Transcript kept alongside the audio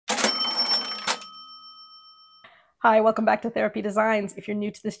Hi, welcome back to Therapy Designs. If you're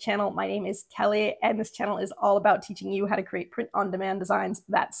new to this channel, my name is Kelly, and this channel is all about teaching you how to create print-on-demand designs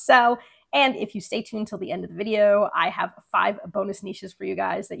that sell. And if you stay tuned till the end of the video, I have 5 bonus niches for you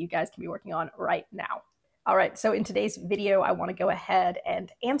guys that you guys can be working on right now. All right, so in today's video, I want to go ahead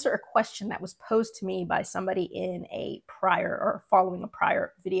and answer a question that was posed to me by somebody in a prior or following a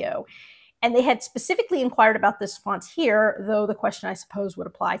prior video. And they had specifically inquired about this font here, though the question I suppose would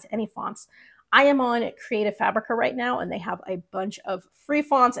apply to any fonts. I am on Creative Fabrica right now, and they have a bunch of free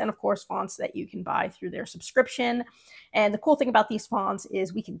fonts and, of course, fonts that you can buy through their subscription. And the cool thing about these fonts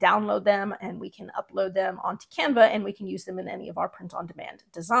is we can download them and we can upload them onto Canva, and we can use them in any of our print-on-demand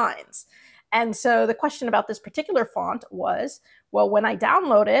designs. And so the question about this particular font was, well, when I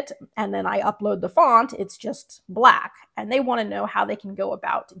download it and then I upload the font, it's just black. And they want to know how they can go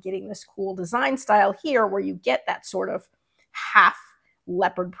about getting this cool design style here where you get that sort of half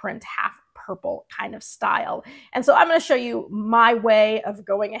leopard print, half purple kind of style. And so I'm going to show you my way of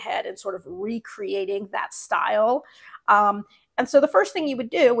going ahead and sort of recreating that style. And so the first thing you would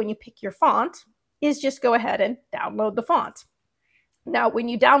do when you pick your font is just go ahead and download the font. Now, when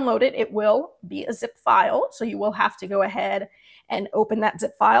you download it, it will be a zip file. So you will have to go ahead and open that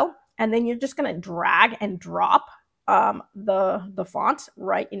zip file. And then you're just going to drag and drop the font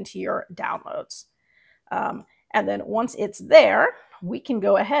right into your downloads. And then once it's there, we can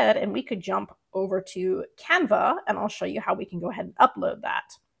go ahead and we could jump over to Canva, and I'll show you how we can go ahead and upload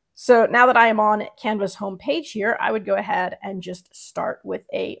that. So now that I am on Canva's home page here, I would go ahead and just start with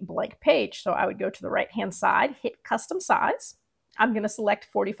a blank page. So I would go to the right-hand side, hit custom size. I'm going to select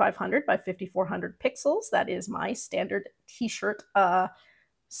 4500 by 5400 pixels. That is my standard t-shirt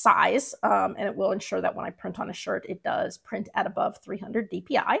size, and it will ensure that when I print on a shirt, it does print at above 300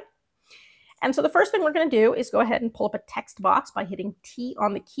 dpi. And so the first thing we're going to do is go ahead and pull up a text box by hitting T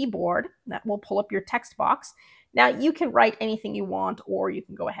on the keyboard. That will pull up your text box. Now you can write anything you want, or you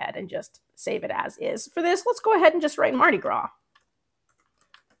can go ahead and just save it as is. For this, let's go ahead and just write Mardi Gras.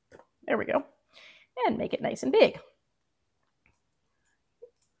 There we go. And make it nice and big.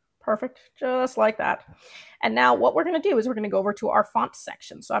 Perfect, just like that. And now what we're going to do is we're going to go over to our font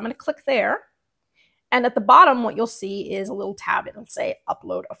section. So I'm going to click there. And at the bottom, what you'll see is a little tab. It'll say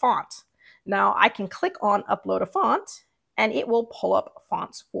Upload a Font. Now I can click on Upload a Font, and it will pull up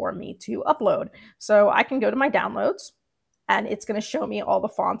fonts for me to upload. So I can go to my downloads, and it's going to show me all the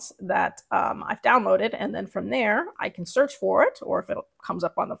fonts that I've downloaded. And then from there, I can search for it, or if it comes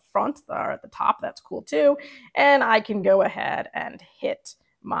up on the front or at the top, that's cool too. And I can go ahead and hit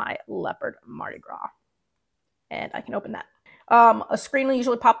my leopard Mardi Gras, and I can open that. A screen will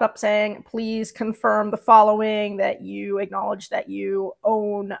usually pop up saying, please confirm the following, that you acknowledge that you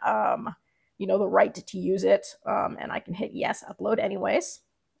own the right to use it, and I can hit yes, upload anyways.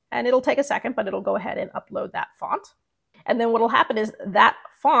 And it'll take a second, but it'll go ahead and upload that font. And then what'll happen is that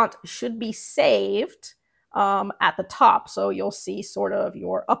font should be saved at the top. So you'll see sort of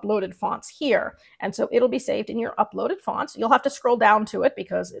your uploaded fonts here. And so it'll be saved in your uploaded fonts. You'll have to scroll down to it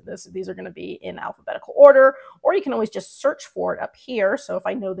because these are going to be in alphabetical order, or you can always just search for it up here. So if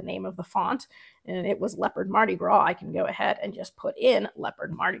I know the name of the font and it was Leopard Mardi Gras, I can go ahead and just put in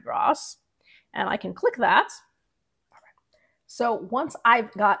Leopard Mardi Gras, and I can click that. So once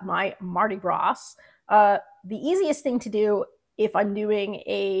I've got my Mardi Gras, the easiest thing to do if I'm doing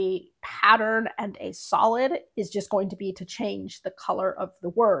a pattern and a solid is just going to be to change the color of the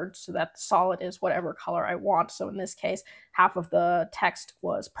word so that the solid is whatever color I want. So in this case, half of the text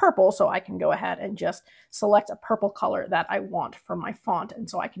was purple, so I can go ahead and just select a purple color that I want for my font, and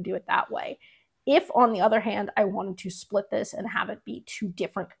so I can do it that way. If, on the other hand, I wanted to split this and have it be 2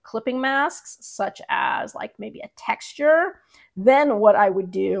 different clipping masks, such as like maybe a texture, then what I would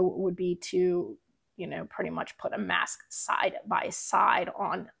do would be to pretty much put a mask side by side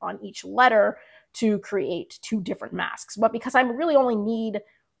on each letter to create 2 different masks. But because I really only need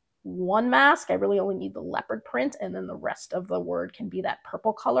 1 mask, I really only need the leopard print, and then the rest of the word can be that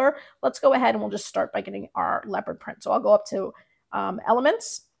purple color. Let's go ahead and we'll just start by getting our leopard print. So I'll go up to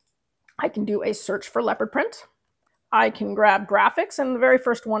Elements. I can do a search for leopard print. I can grab graphics, and the very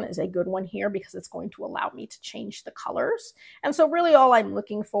first one is a good one here because it's going to allow me to change the colors. And so really all I'm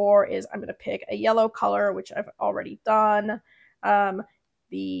looking for is I'm going to pick a yellow color, which I've already done.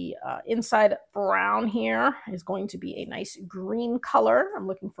 The inside brown here is going to be a nice green color. I'm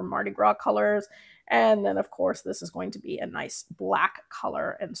looking for Mardi Gras colors. And then, of course, this is going to be a nice black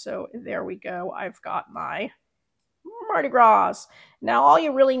color. And so there we go. I've got my Mardi Gras. Now, all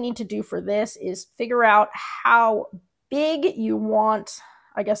you really need to do for this is figure out how big you want,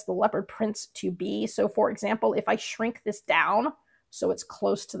 I guess, the leopard prints to be. So, for example, if I shrink this down so it's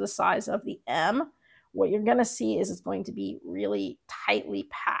close to the size of the M, what you're going to see is it's going to be really tightly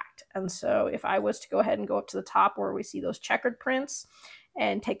packed. And so if I was to go ahead and go up to the top where we see those checkered prints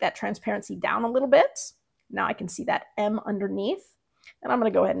and take that transparency down a little bit, now I can see that M underneath. And I'm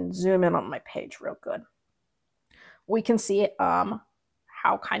going to go ahead and zoom in on my page real good. We can see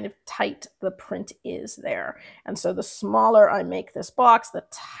how kind of tight the print is there. And so the smaller I make this box, the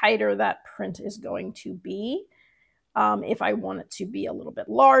tighter that print is going to be. If I want it to be a little bit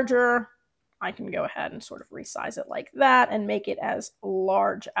larger, I can go ahead and sort of resize it like that and make it as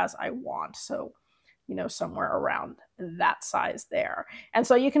large as I want. So, you know, somewhere around that size there. And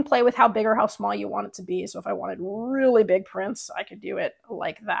so you can play with how big or how small you want it to be. So if I wanted really big prints, I could do it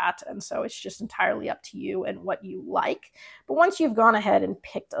like that. And so it's just entirely up to you and what you like. But once you've gone ahead and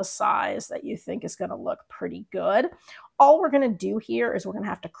picked a size that you think is going to look pretty good, all we're going to do here is we're going to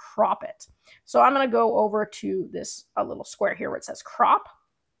have to crop it. So I'm going to go over to this little square here where it says crop.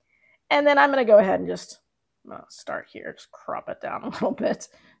 And then I'm going to go ahead and just start here, just crop it down a little bit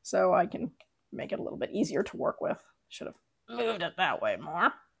so I can make it a little bit easier to work with. Should have moved it that way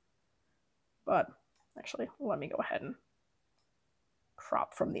more. But actually, let me go ahead and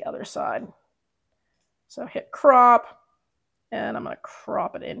crop from the other side. So hit crop, and I'm going to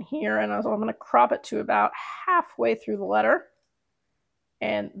crop it in here. And I'm going to crop it to about halfway through the letter.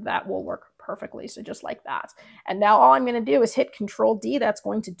 And that will work perfectly. So just like that. And now all I'm going to do is hit Control D. That's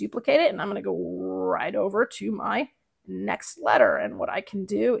going to duplicate it. And I'm going to go right over to my next letter. And what I can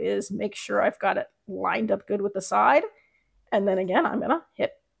do is make sure I've got it lined up good with the side. And then again, I'm going to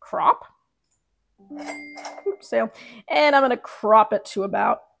hit crop. Oops, and I'm going to crop it to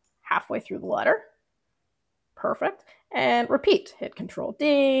about halfway through the letter. Perfect. And repeat. Hit Control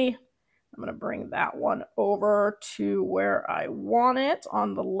D. I'm going to bring that one over to where I want it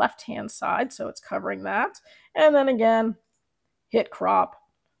on the left-hand side, so it's covering that. And then again, hit crop,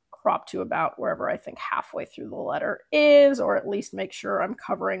 crop to about wherever I think halfway through the letter is, or at least make sure I'm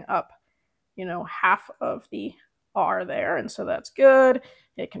covering up, you know, half of the R there. And so that's good.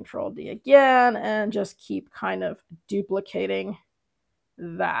 Hit Control D again, and just keep kind of duplicating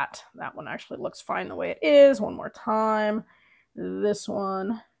that. That one actually looks fine the way it is. One more time. This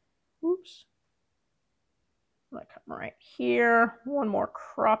one. Oops. I'm going to come right here. One more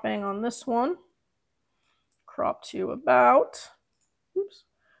cropping on this one. Crop to about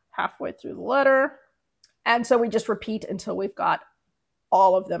halfway through the letter. And so we just repeat until we've got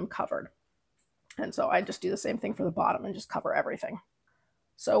all of them covered. And so I just do the same thing for the bottom and just cover everything.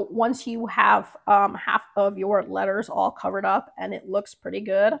 So once you have half of your letters all covered up and it looks pretty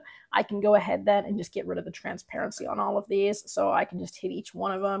good, I can go ahead then and just get rid of the transparency on all of these. So I can just hit each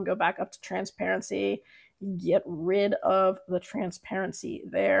one of them, go back up to transparency, get rid of the transparency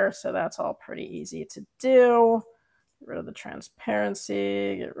there. So that's all pretty easy to do. Get rid of the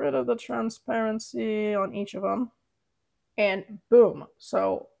transparency, get rid of the transparency on each of them. And boom.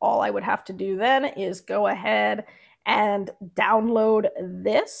 So all I would have to do then is go ahead and download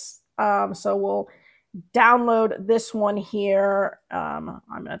this. So we'll download this one here. I'm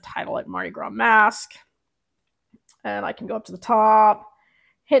going to title it Mardi Gras Mask. And I can go up to the top,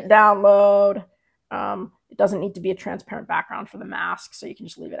 hit download. It doesn't need to be a transparent background for the mask, so you can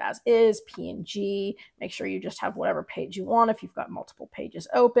just leave it as is, PNG. Make sure you just have whatever page you want. If you've got multiple pages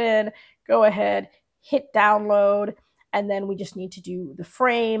open, go ahead, hit download. And then we just need to do the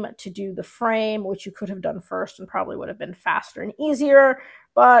frame. To do the frame, which you could have done first and probably would have been faster and easier.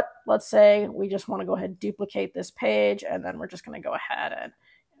 But let's say we just want to go ahead and duplicate this page, and then we're just going to go ahead and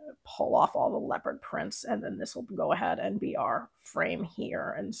pull off all the leopard prints, and then this will go ahead and be our frame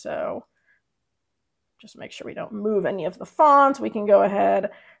here. And so just make sure we don't move any of the fonts. We can go ahead,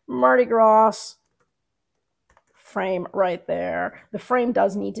 Mardi Gras frame right there. The frame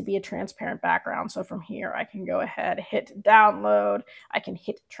does need to be a transparent background. So from here, I can go ahead, hit download. I can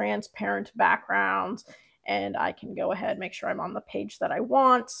hit transparent backgrounds, and I can go ahead, make sure I'm on the page that I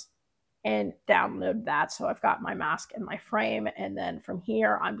want and download that. So I've got my mask and my frame. And then from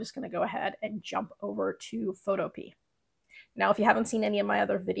here, I'm just going to go ahead and jump over to Photopea. Now, if you haven't seen any of my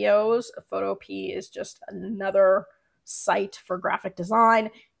other videos, Photopea is just another site for graphic design.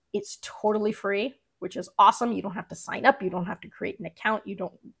 It's totally free, which is awesome. You don't have to sign up. You don't have to create an account. You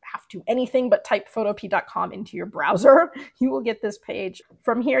don't have to anything but type photopea.com into your browser. You will get this page.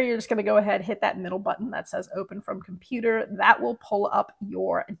 From here, you're just going to go ahead, hit that middle button that says open from computer. That will pull up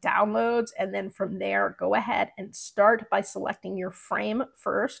your downloads. And then from there, go ahead and start by selecting your frame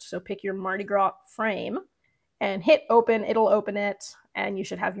first. So pick your Mardi Gras frame and hit open. It'll open it, and you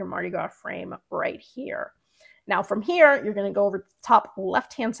should have your Mardi Gras frame right here. Now from here, you're going to go over to the top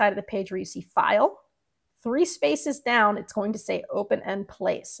left-hand side of the page where you see File. 3 spaces down, it's going to say Open and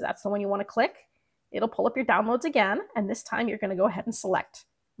Place. So that's the one you want to click. it'll pull up your downloads again, and this time you're going to go ahead and select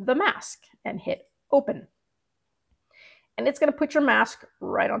the mask and hit open. And it's going to put your mask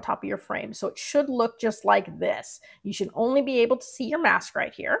right on top of your frame. So it should look just like this. You should only be able to see your mask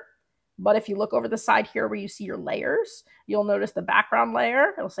right here. But if you look over the side here where you see your layers, you'll notice the background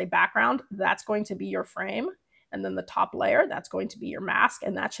layer, it'll say background, that's going to be your frame. And then the top layer, that's going to be your mask.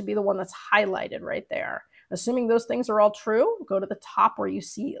 And that should be the one that's highlighted right there. Assuming those things are all true, go to the top where you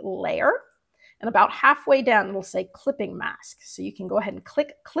see layer. And about halfway down, it'll say clipping mask. So you can go ahead and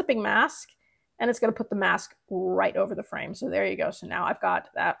click clipping mask, and it's going to put the mask right over the frame. So there you go. So now I've got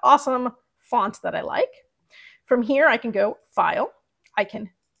that awesome font that I like. From here, I can go File. I can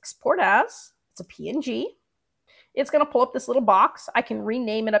export as. It's a PNG. It's going to pull up this little box. I can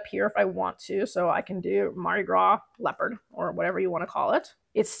rename it up here if I want to. So I can do Mardi Gras Leopard or whatever you want to call it.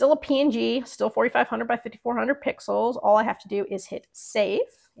 It's still a PNG, still 4500 by 5400 pixels. All I have to do is hit save.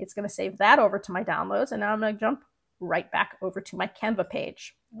 It's going to save that over to my downloads. And now I'm going to jump right back over to my Canva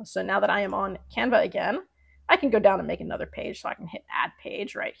page. So now that I am on Canva again, I can go down and make another page. So I can hit add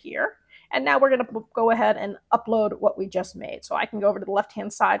page right here. And now we're going to go ahead and upload what we just made. So I can go over to the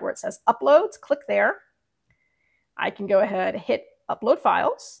left-hand side where it says uploads, click there. I can go ahead, hit upload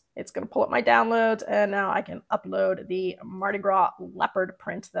files. It's going to pull up my downloads, and now I can upload the Mardi Gras leopard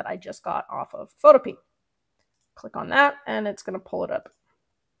print that I just got off of Photopea. Click on that, and it's going to pull it up.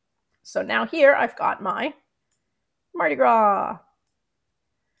 So now here I've got my Mardi Gras.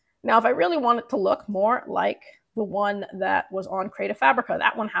 Now, if I really want it to look more like the one that was on Creative Fabrica,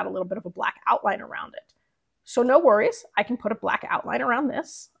 that one had a little bit of a black outline around it. So no worries, I can put a black outline around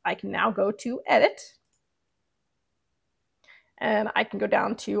this. I can now go to Edit, and I can go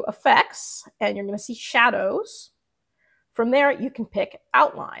down to Effects, and you're going to see Shadows. From there, you can pick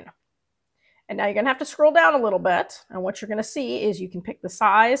Outline. And now you're going to have to scroll down a little bit, and what you're going to see is you can pick the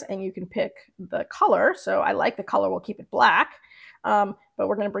size and you can pick the color. So I like the color, we'll keep it black, but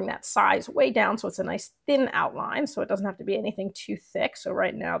we're going to bring that size way down so it's a nice thin outline, so it doesn't have to be anything too thick. So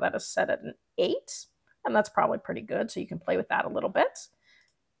right now that is set at an 8, and that's probably pretty good, so you can play with that a little bit.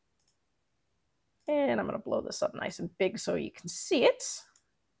 And I'm going to blow this up nice and big so you can see it,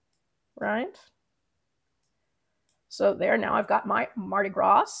 right? So there, now I've got my Mardi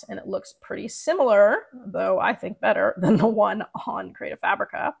Gras, and it looks pretty similar, though I think better than the one on Creative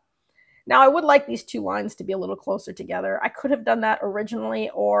Fabrica. Now I would like these two lines to be a little closer together. I could have done that originally,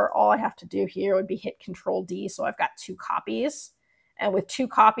 or all I have to do here would be hit Control D. So I've got 2 copies, and with 2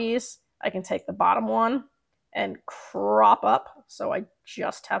 copies, I can take the bottom one and crop up. So I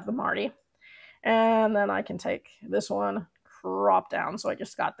just have the Mardi. And then I can take this one, crop down. So I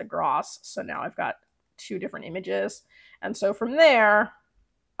just got the Gras. So now I've got 2 different images. And so from there,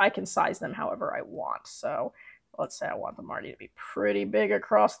 I can size them however I want. So let's say I want the Mardi to be pretty big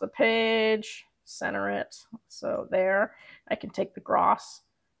across the page, center it. So there, I can take the Gras.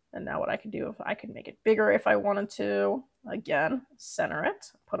 And now what I can do, if I can make it bigger if I wanted to, again, center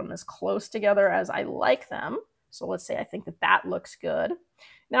it, put them as close together as I like them. So let's say I think that that looks good.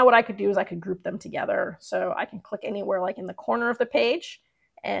 Now what I could do is I could group them together. So I can click anywhere like in the corner of the page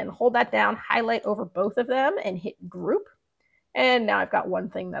and hold that down, highlight over both of them and hit group. And now I've got one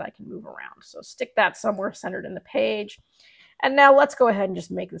thing that I can move around. So stick that somewhere centered in the page. And now let's go ahead and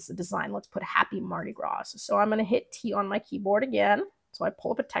just make this a design. Let's put Happy Mardi Gras. So I'm going to hit T on my keyboard again. So I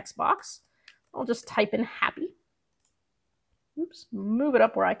pull up a text box. I'll just type in happy. Oops, move it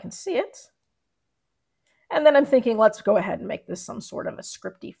up where I can see it. And then I'm thinking, let's go ahead and make this some sort of a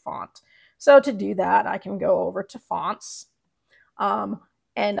scripty font. So to do that, I can go over to fonts.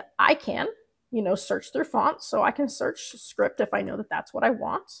 And I can, search through fonts. So I can search script if I know that that's what I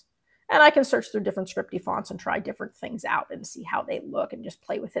want. And I can search through different scripty fonts and try different things out and see how they look and just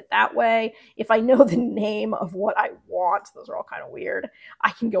play with it that way. If I know the name of what I want, those are all kind of weird, I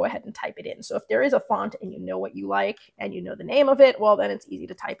can go ahead and type it in. So if there is a font and you know what you like and you know the name of it, well, then it's easy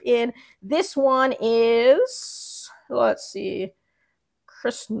to type in. This one is, let's see,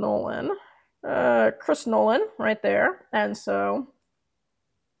 Chris Nolan right there. And so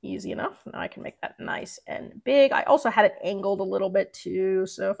easy enough. Now I can make that nice and big. I also had it angled a little bit too.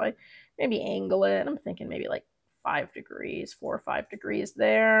 So if I maybe angle it, I'm thinking maybe like 5 degrees, 4 or 5 degrees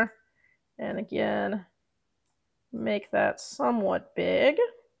there. And again, make that somewhat big,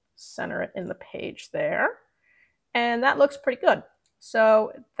 center it in the page there. And that looks pretty good.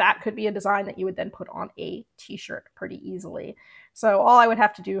 So that could be a design that you would then put on a t-shirt pretty easily. So all I would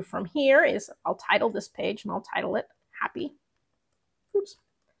have to do from here is I'll title this page and I'll title it Happy. Oops.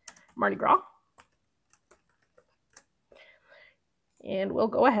 Mardi Gras. And we'll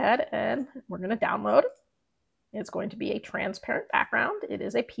go ahead and we're going to download. It's going to be a transparent background. It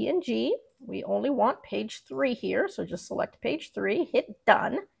is a PNG. We only want page 3 here, so just select page 3, hit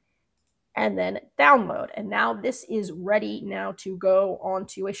done, and then download. And now this is ready now to go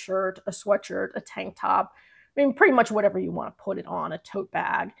onto a shirt, a sweatshirt, a tank top. I mean, pretty much whatever you want to put it on, a tote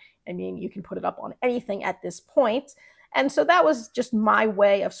bag. I mean, you can put it up on anything at this point. And so that was just my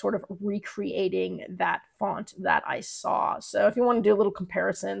way of sort of recreating that font that I saw. So if you want to do a little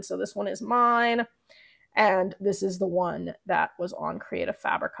comparison, so this one is mine, and this is the one that was on Creative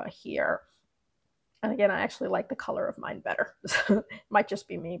Fabrica here. And again, I actually like the color of mine better. It might just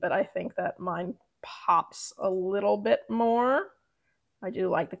be me, but I think that mine pops a little bit more. I do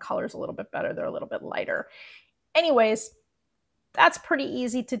like the colors a little bit better. They're a little bit lighter. Anyways, that's pretty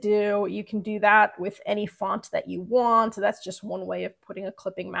easy to do. You can do that with any font that you want. So that's just one way of putting a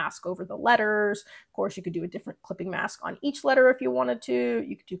clipping mask over the letters. Of course, you could do a different clipping mask on each letter if you wanted to.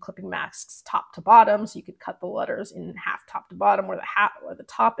 You could do clipping masks top to bottom. So you could cut the letters in half top to bottom, where the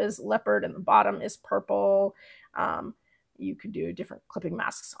top is leopard and the bottom is purple. You could do different clipping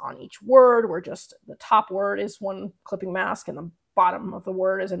masks on each word, where just the top word is one clipping mask and the bottom of the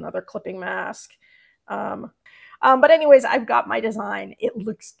word is another clipping mask. But anyways, I've got my design. It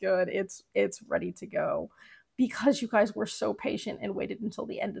looks good. It's ready to go. Because you guys were so patient and waited until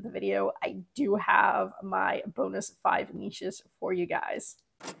the end of the video, I do have my bonus 5 niches for you guys.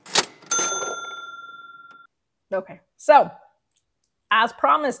 Okay, so as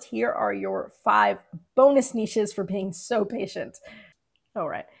promised, here are your 5 bonus niches for being so patient. All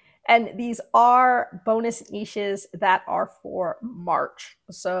right. And these are bonus niches that are for March.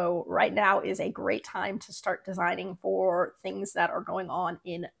 So right now is a great time to start designing for things that are going on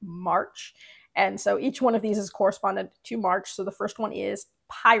in March. And so each one of these is correspondent to March. So the first one is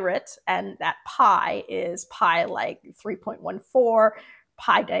pirate, and that pi is pi like 3.14.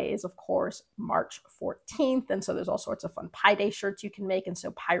 Pi Day is, of course, March 14th. And so there's all sorts of fun Pi Day shirts you can make. And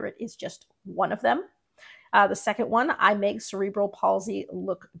so pirate is just one of them. The second one, I make cerebral palsy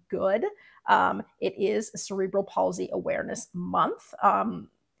look good. It is Cerebral Palsy Awareness Month.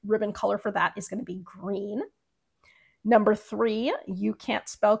 Ribbon color for that is going to be green. Number 3, you can't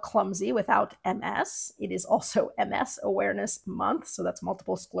spell clumsy without MS. It is also MS Awareness Month, so that's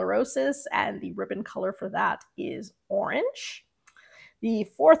multiple sclerosis, and the ribbon color for that is orange. The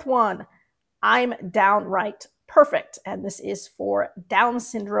fourth one, I'm downright perfect, and this is for Down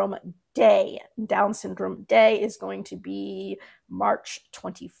Syndrome Day. Down Syndrome Day is going to be March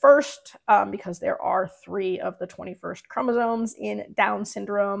 21st because there are 3 of the 21st chromosomes in Down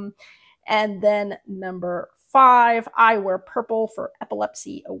syndrome. And then number 5, I wear purple for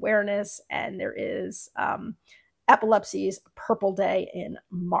Epilepsy Awareness, and there is Epilepsy's Purple Day in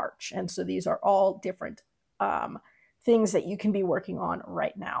March. And so these are all different things that you can be working on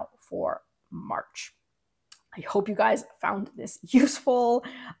right now for March. I hope you guys found this useful.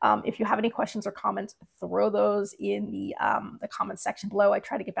 If you have any questions or comments, throw those in the comments section below. I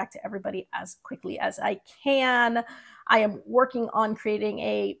try to get back to everybody as quickly as I can. I am working on creating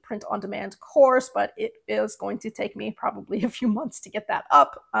a print-on-demand course, but it is going to take me probably a few months to get that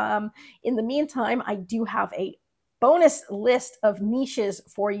up. In the meantime, I do have a bonus list of niches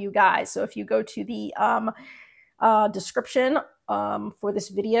for you guys. So if you go to the description for this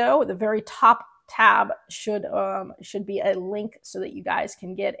video, the very top tab should be a link so that you guys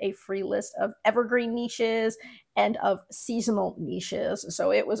can get a free list of evergreen niches and of seasonal niches.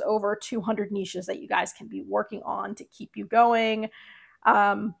 So it was over 200 niches that you guys can be working on to keep you going.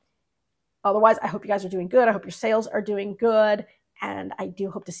 Otherwise, I hope you guys are doing good. I hope your sales are doing good, and I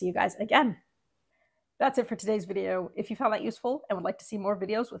do hope to see you guys again. That's it for today's video. If you found that useful and would like to see more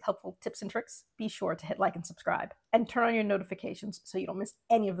videos with helpful tips and tricks, be sure to hit like and subscribe and turn on your notifications so you don't miss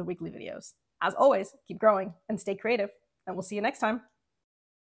any of the weekly videos. As always, keep growing and stay creative, and we'll see you next time.